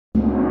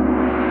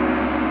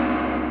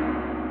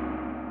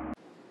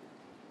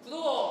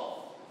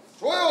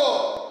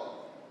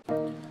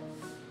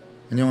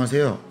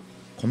안녕하세요.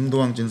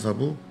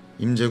 검도왕진사부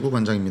임재구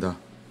관장입니다.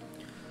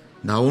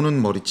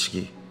 나오는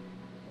머리치기,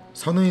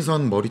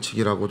 선의선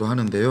머리치기라고도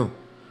하는데요.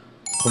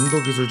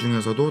 검도 기술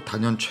중에서도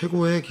단연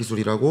최고의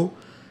기술이라고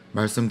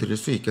말씀드릴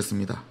수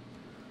있겠습니다.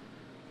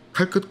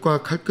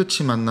 칼끝과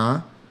칼끝이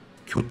만나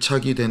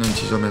교착이 되는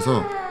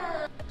지점에서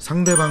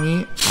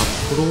상대방이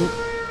앞으로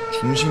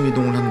중심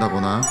이동을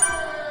한다거나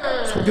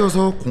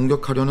속여서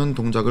공격하려는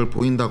동작을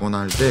보인다거나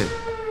할 때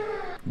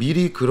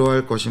미리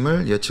그러할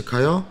것임을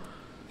예측하여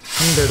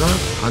상대가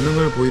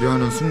반응을 보이려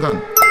하는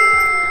순간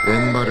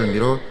왼발을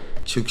밀어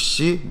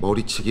즉시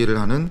머리치기를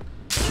하는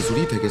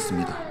기술이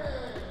되겠습니다.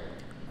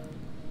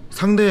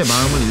 상대의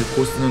마음을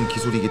읽고 쓰는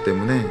기술이기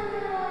때문에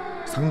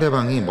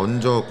상대방이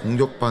먼저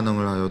공격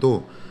반응을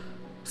하여도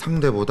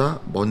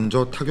상대보다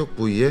먼저 타격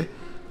부위에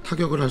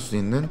타격을 할 수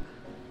있는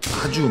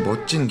아주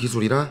멋진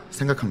기술이라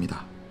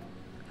생각합니다.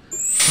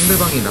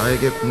 상대방이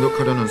나에게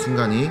공격하려는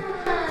순간이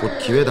곧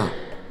기회다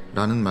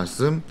라는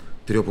말씀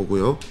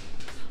드려보고요.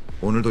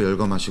 오늘도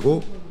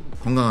열검하시고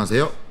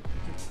건강하세요.